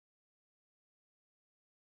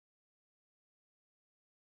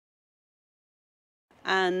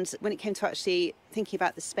And when it came to actually thinking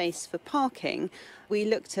about the space for parking, we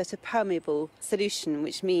looked at a permeable solution,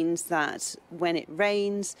 which means that when it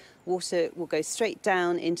rains, water will go straight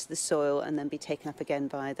down into the soil and then be taken up again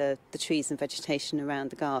by the trees and vegetation around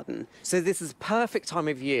the garden. So this is a perfect time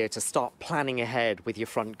of year to start planning ahead with your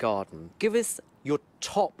front garden. Give us your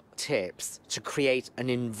top tips to create an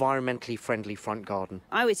environmentally friendly front garden.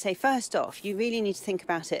 I would say, first off, you really need to think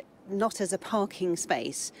about it not as a parking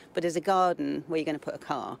space, but as a garden where you're going to put a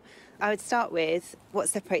car. I would start with what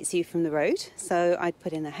separates you from the road. So I'd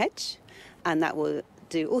put in a hedge, and that will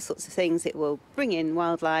do all sorts of things. It will bring in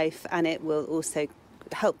wildlife, and it will also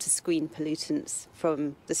help to screen pollutants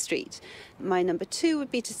from the street. My number two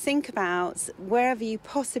would be to think about, wherever you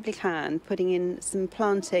possibly can, putting in some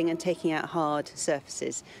planting and taking out hard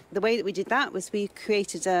surfaces. The way that we did that was we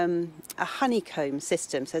created a honeycomb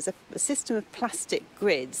system. So there's a system of plastic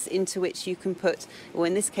grids into which you can put, or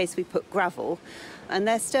in this case we put gravel, and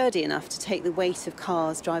they're sturdy enough to take the weight of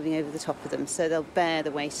cars driving over the top of them, so they'll bear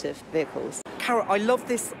the weight of vehicles. Cara, I love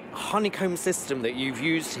this honeycomb system that you've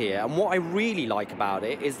used here, and what I really like about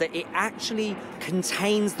it is that it actually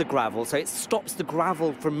contains the gravel, so it stops the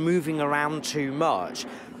gravel from moving around too much.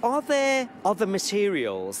 Are there other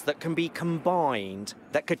materials that can be combined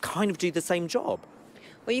that could kind of do the same job?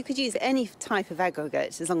 Well, you could use any type of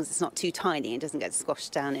aggregate as long as it's not too tiny and doesn't get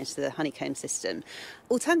squashed down into the honeycomb system.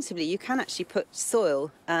 Alternatively, you can actually put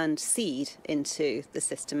soil and seed into the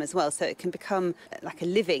system as well, so it can become like a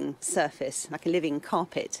living surface, like a living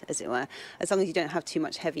carpet, as it were, as long as you don't have too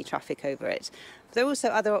much heavy traffic over it. There are also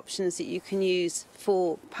other options that you can use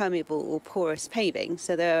for permeable or porous paving.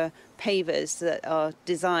 So there are pavers that are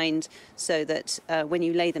designed so that when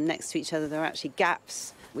you lay them next to each other, there are actually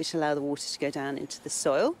gaps which allow the water to go down into the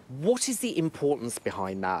soil. What is the importance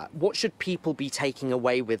behind that? What should people be taking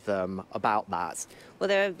away with them about that? Well,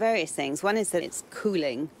 there are various things. One is that it's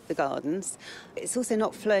cooling the gardens. It's also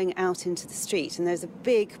not flowing out into the street, and there's a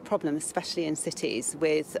big problem, especially in cities,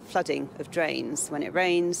 with flooding of drains when it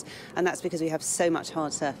rains, and that's because we have so much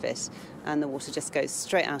hard surface and the water just goes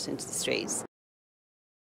straight out into the streets.